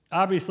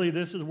 obviously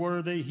this is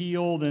where they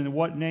healed and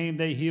what name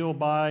they healed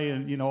by,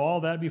 and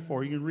all that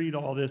before. You can read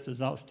all this. It's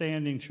an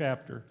outstanding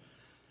chapter.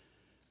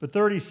 But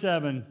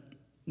 37.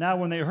 Now,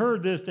 when they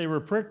heard this, they were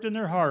pricked in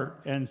their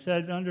heart and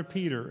said unto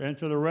Peter and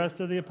to the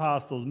rest of the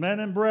apostles, Men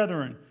and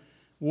brethren,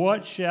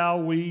 what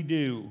shall we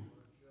do?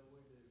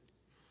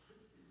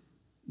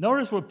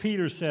 Notice what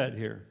Peter said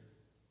here.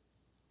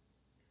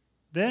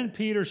 Then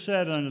Peter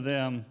said unto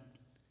them,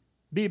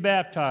 Be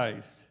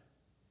baptized,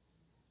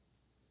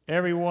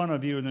 every one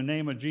of you, in the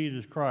name of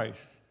Jesus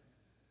Christ.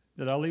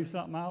 Did I leave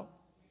something out?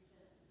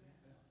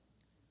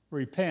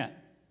 Repent.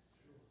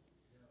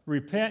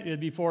 Repent is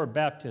before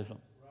baptism.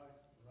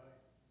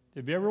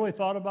 Have you ever really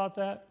thought about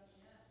that?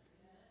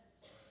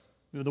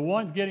 The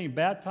ones getting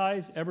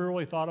baptized, ever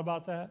really thought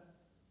about that?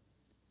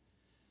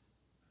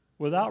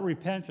 Without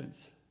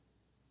repentance,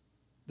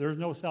 there's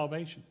no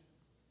salvation.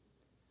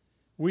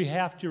 We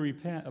have to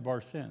repent of our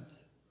sins.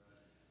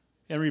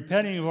 And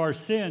repenting of our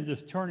sins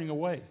is turning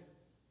away.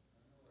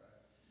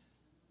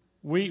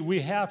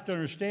 We have to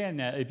understand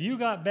that. If you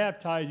got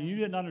baptized and you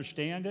didn't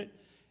understand it,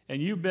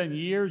 and you've been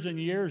years and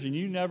years and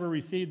you never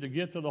received the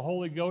gift of the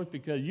Holy Ghost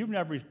because you've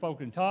never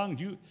spoken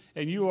tongues, you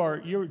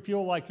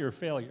feel like you're a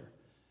failure.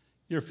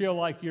 You feel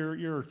like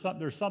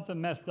there's something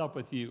messed up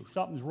with you.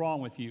 Something's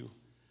wrong with you.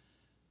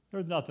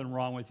 There's nothing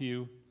wrong with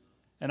you.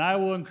 And I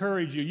will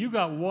encourage you, you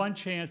got one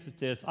chance at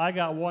this. I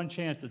got one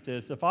chance at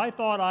this. If I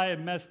thought I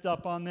had messed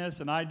up on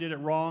this and I did it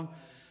wrong,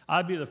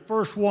 I'd be the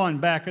first one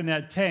back in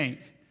that tank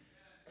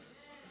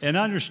and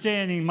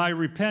understanding my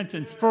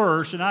repentance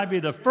first, and I'd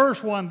be the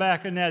first one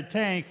back in that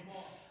tank.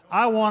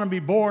 I want to be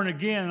born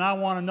again, and I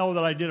want to know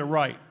that I did it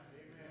right.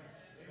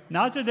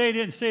 Not that they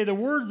didn't say the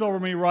words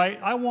over me right.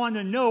 I want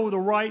to know the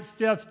right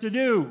steps to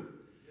do.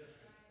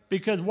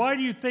 Because why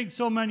do you think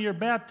so many are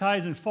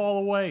baptized and fall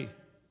away?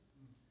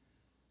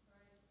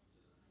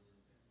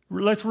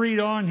 Let's read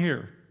on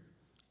here.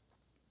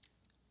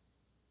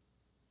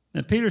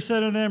 And Peter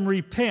said unto them,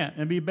 Repent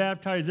and be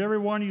baptized, every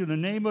one of you, in the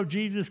name of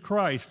Jesus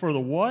Christ, for the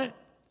what?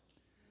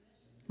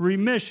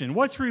 Remission.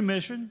 What's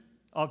remission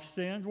of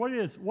sins? What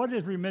is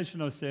remission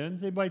of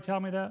sins? Anybody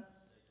tell me that?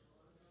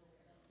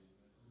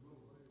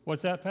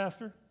 What's that,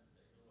 Pastor?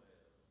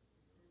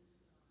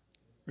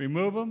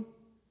 Remove them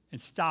and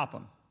stop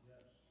them.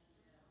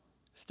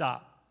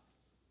 Stop.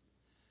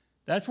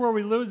 That's where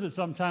we lose it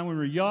sometimes when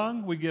we're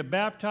young. We get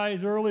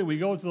baptized early. We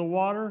go to the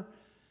water.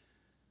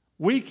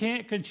 We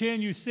can't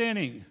continue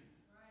sinning.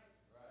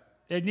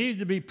 It needs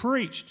to be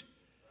preached.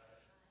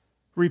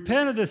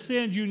 Repent of the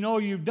sins you know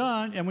you've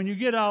done, and when you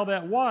get out of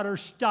that water,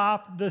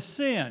 stop the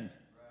sin.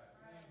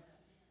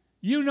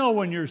 You know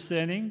when you're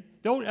sinning.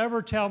 Don't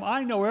ever tell them,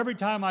 I know every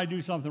time I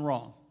do something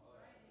wrong.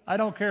 I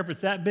don't care if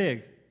it's that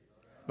big.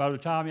 By the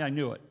time I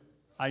knew it.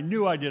 I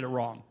knew I did it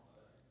wrong.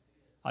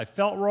 I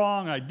felt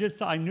wrong.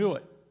 I knew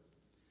it.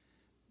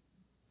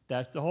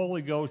 That's the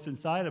Holy Ghost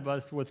inside of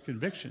us with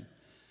conviction.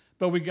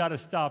 But we got to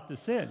stop the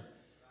sin.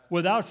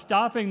 Without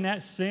stopping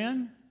that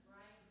sin,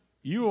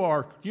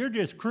 you're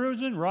just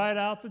cruising right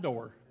out the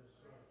door.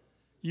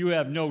 You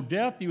have no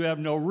depth, you have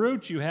no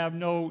roots, you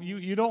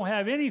don't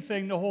have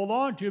anything to hold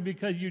on to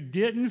because you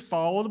didn't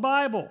follow the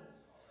Bible.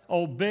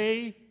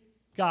 Obey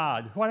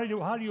God.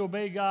 How do you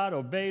obey God?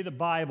 Obey the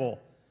Bible.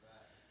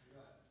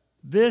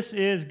 This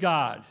is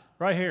God,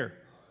 right here.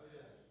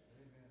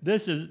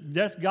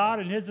 That's God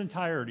in his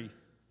entirety.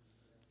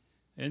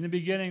 In the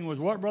beginning was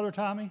what, Brother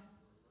Tommy?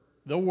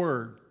 The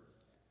Word.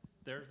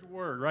 There's the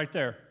Word right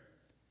there.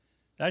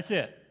 That's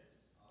it.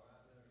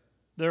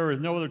 There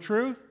is no other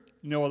truth,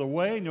 no other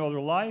way, no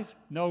other life,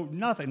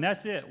 nothing.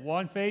 That's it.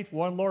 One faith,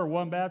 one Lord,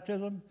 one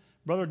baptism.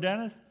 Brother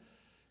Dennis,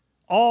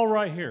 all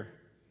right here.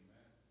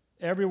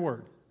 Every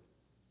word.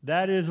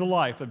 That is the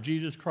life of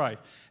Jesus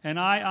Christ. And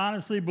I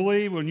honestly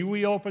believe when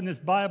we open this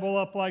Bible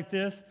up like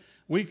this,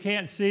 we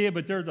can't see it,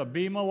 but there's a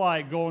beam of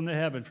light going to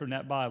heaven from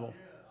that Bible.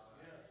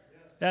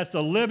 That's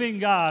the living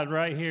God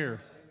right here.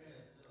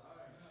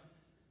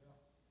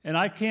 And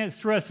I can't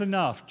stress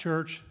enough,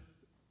 church,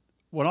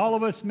 when all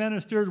of us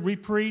ministers, we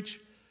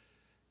preach,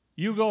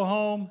 you go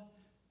home,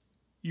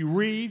 you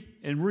read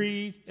and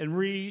read and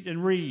read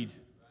and read,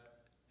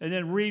 and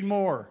then read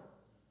more.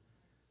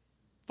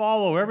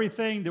 Follow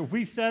everything. If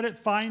we said it,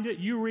 find it,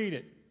 you read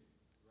it.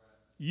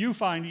 You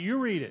find it, you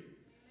read it.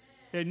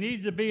 It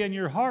needs to be in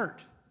your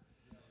heart.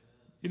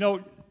 You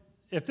know,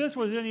 if this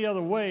was any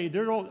other way,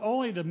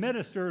 only the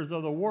ministers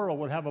of the world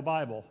would have a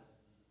Bible.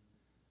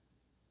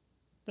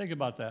 Think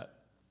about that.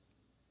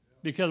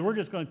 Because we're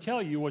just going to tell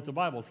you what the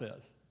Bible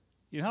says.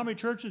 You know how many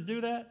churches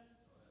do that?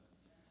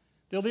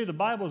 They'll leave the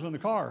Bibles in the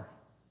car.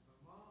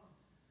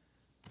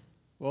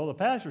 Well, the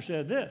pastor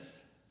said this.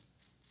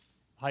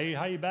 How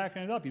you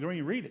backing it up? You don't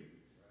even read it.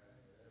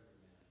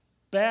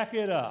 Back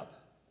it up.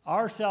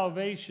 Our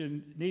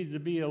salvation needs to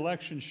be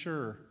election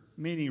sure,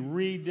 meaning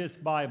read this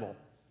Bible.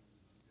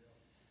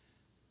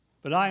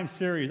 But I am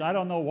serious. I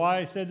don't know why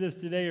I said this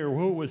today or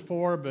who it was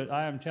for, but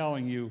I am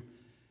telling you,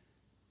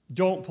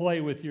 Don't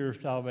play with your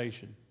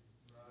salvation.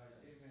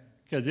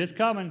 Because it's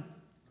coming.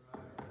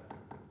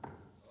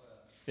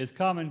 It's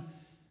coming.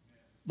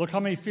 Look how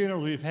many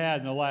funerals we've had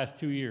in the last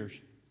 2 years.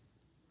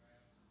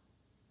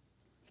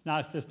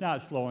 It's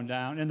not slowing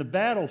down. And the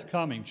battle's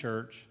coming,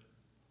 church.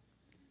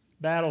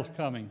 Battle's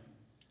coming.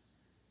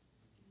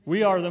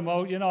 We are the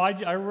most,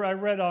 I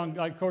read on,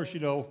 of course,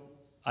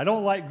 I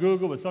don't like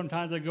Google, but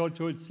sometimes I go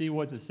to it to see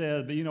what it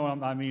says.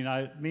 But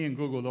me and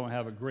Google don't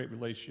have a great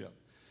relationship.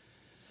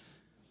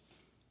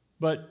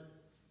 But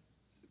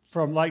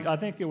from I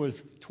think it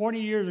was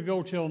 20 years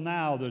ago till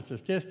now, the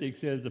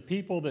statistics says the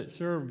people that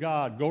serve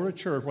God, go to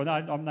church, well,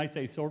 I'm not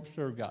saying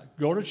serve God,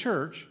 go to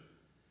church,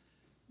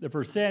 the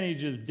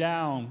percentage is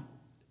down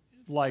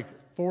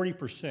like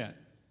 40%.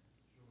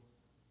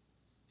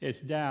 It's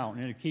down,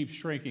 and it keeps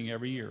shrinking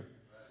every year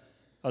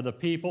of the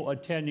people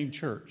attending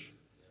church.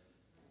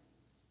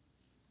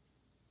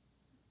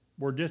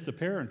 We're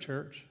disappearing,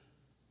 church.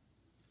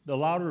 The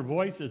louder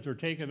voices are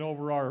taking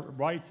over our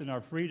rights and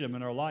our freedom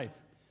and our life.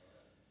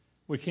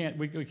 We can't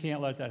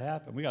let that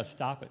happen. We got to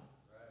stop it.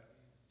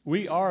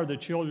 We are the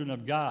children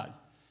of God.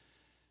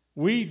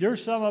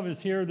 There's some of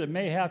us here that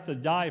may have to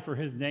die for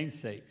his name's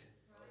sake.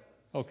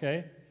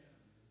 Okay?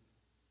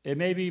 It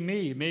may be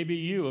me, it may be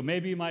you, it may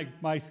be my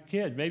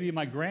kids, maybe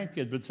my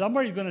grandkids, but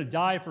somebody's going to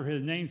die for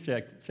his name's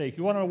sake.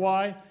 You want to know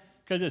why?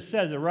 Because it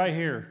says it right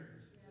here.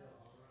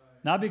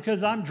 Not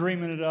because I'm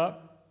dreaming it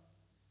up.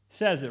 It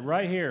says it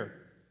right here.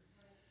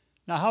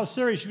 Now, how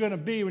serious are you going to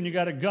be when you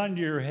got a gun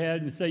to your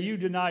head and say you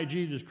deny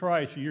Jesus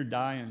Christ or you're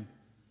dying?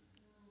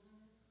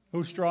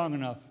 Who's strong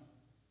enough?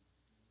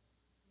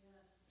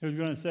 Who's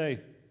going to say,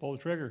 pull the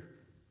trigger?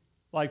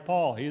 Like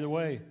Paul, either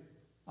way,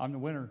 I'm the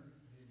winner.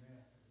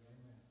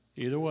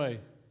 Either way.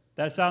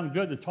 That sounds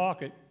good to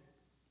talk it.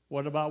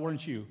 What about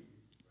weren't you?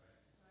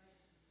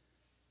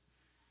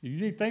 You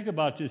need to think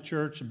about this,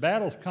 church. The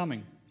battle's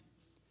coming.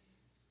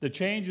 The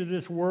changes of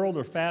this world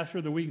are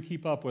faster than we can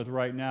keep up with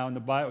right now. And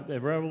the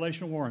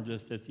Revelation warns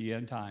us it's the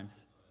end times.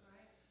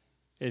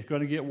 It's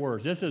going to get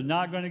worse. This is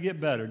not going to get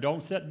better.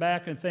 Don't sit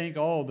back and think,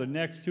 the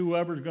next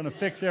whoever's going to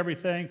fix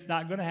everything. It's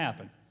not going to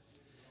happen.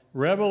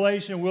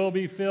 Revelation will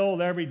be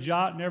filled. Every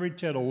jot and every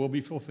tittle will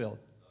be fulfilled.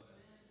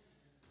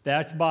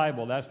 That's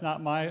Bible. That's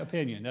not my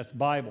opinion. That's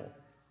Bible.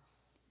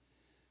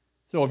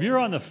 So if you're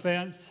on the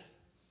fence,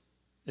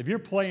 if you're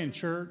playing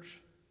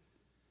church,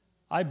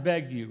 I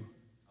beg you,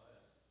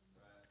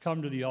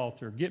 come to the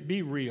altar.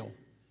 Be real.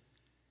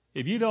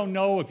 If you don't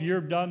know if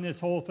you've done this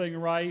whole thing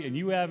right and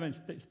you haven't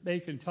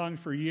spoken tongues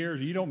for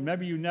years,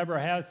 maybe you never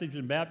have since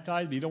you've been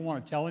baptized, but you don't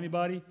want to tell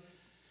anybody,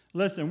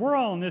 listen, we're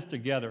all in this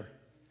together.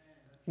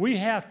 We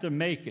have to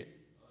make it.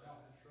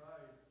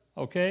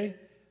 Okay?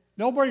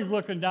 Nobody's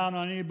looking down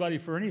on anybody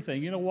for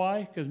anything. You know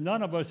why? Because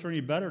none of us are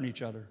any better than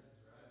each other.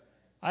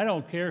 I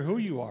don't care who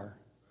you are.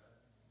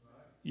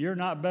 You're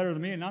not better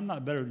than me, and I'm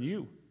not better than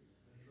you.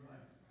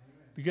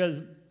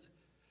 Because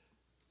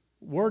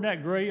we're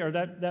that great, or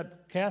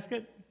that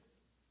casket,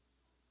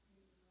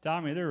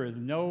 Tommy, there is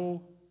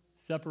no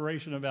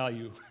separation of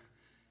value.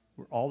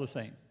 We're all the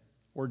same.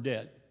 We're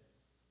dead.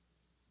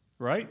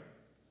 Right?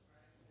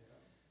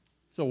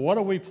 So what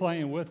are we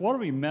playing with? What are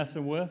we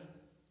messing with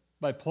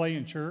by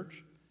playing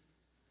church?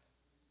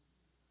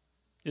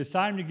 It's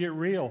time to get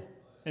real.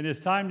 And it's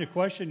time to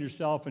question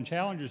yourself and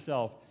challenge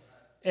yourself.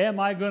 Am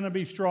I going to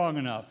be strong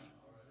enough?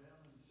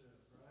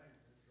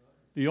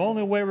 The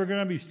only way we're going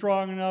to be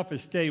strong enough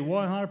is stay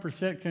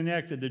 100%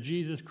 connected to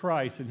Jesus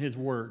Christ and his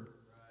word.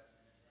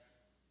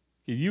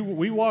 If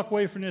we walk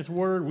away from this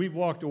word, we've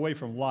walked away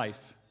from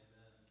life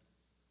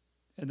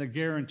and the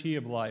guarantee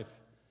of life.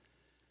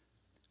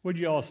 Would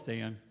you all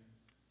stand?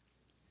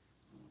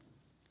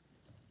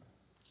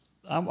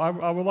 I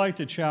would like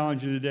to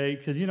challenge you today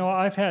because,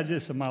 I've had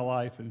this in my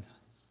life, and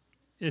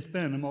it's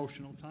been an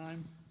emotional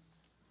time.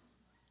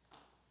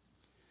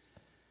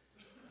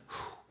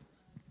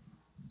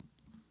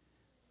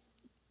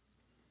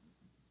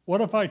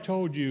 What if I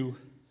told you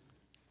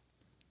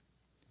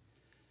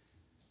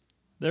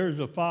there's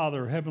a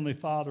Father, Heavenly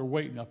Father,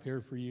 waiting up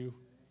here for you?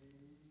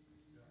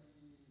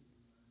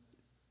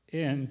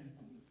 And,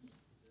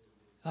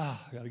 I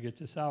got to get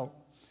this out.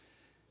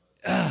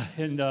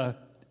 And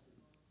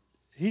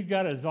he's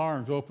got his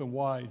arms open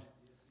wide.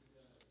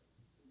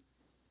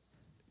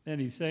 And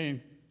he's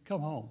saying,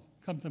 come home,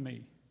 come to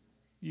me,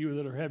 you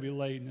that are heavy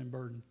laden and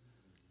burdened.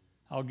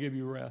 I'll give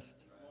you rest.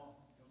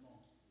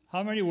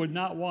 How many would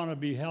not want to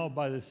be held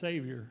by the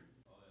Savior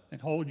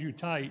and hold you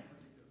tight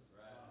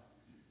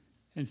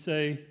and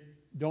say,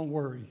 don't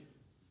worry,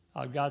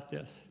 I've got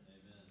this?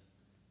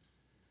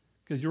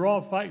 Because you're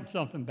all fighting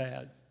something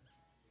bad.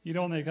 You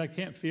don't think I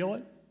can't feel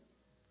it?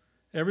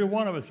 Every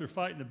one of us are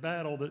fighting a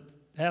battle that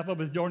half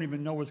of us don't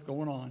even know what's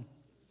going on.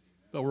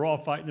 But we're all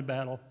fighting a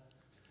battle.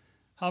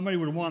 How many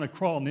would want to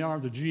crawl in the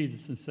arms of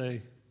Jesus and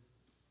say,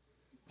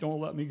 don't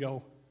let me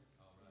go?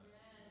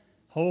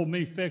 Hold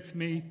me, fix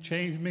me,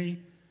 change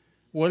me.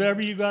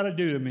 Whatever you got to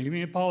do to me.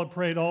 Me and Paula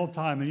prayed all the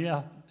time, and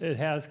yeah, it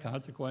has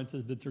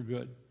consequences, but they're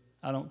good.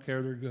 I don't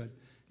care, they're good.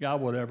 God,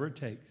 whatever it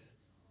takes.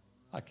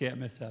 I can't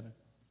miss heaven.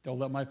 Don't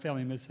let my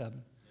family miss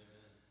heaven.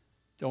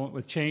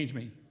 Don't change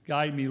me,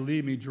 guide me,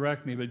 lead me,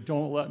 direct me, but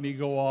don't let me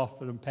go off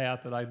the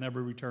path that I've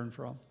never returned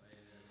from.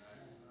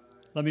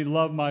 Let me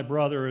love my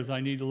brother as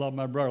I need to love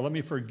my brother. Let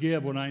me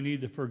forgive when I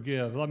need to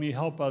forgive. Let me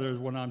help others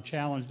when I'm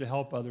challenged to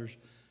help others.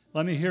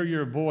 Let me hear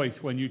your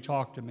voice when you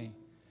talk to me.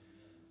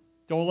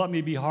 Don't let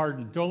me be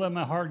hardened. Don't let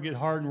my heart get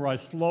hardened where I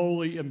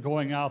slowly am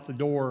going out the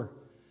door.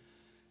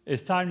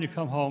 It's time to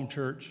come home,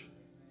 church.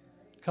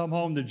 Come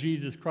home to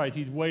Jesus Christ.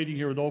 He's waiting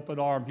here with open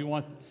arms.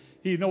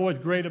 He knows what's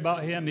great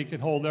about him. He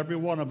can hold every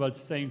one of us at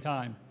the same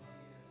time.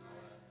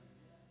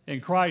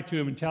 And cry to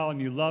him and tell him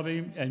you love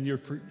him and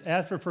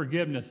ask for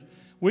forgiveness.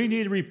 We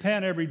need to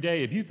repent every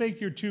day. If you think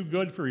you're too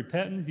good for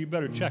repentance, you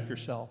better check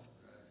yourself.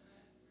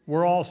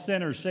 We're all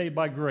sinners saved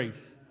by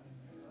grace.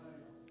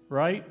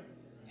 Right?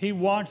 He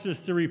wants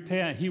us to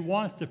repent. He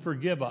wants to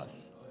forgive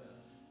us.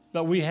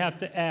 But we have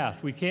to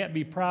ask. We can't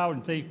be proud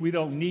and think we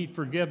don't need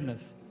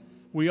forgiveness.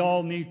 We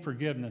all need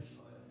forgiveness.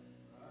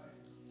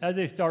 As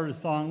they start a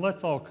song,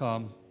 let's all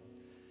come.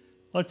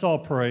 Let's all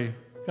pray.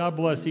 God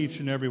bless each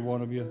and every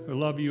one of you. I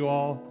love you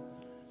all.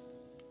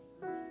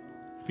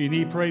 If you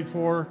need prayed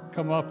for,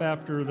 come up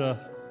after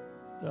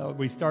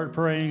we start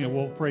praying and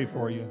we'll pray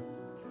for you.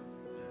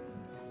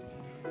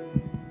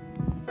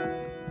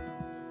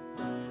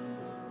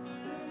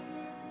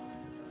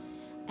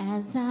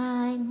 As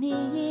I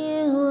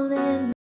kneel in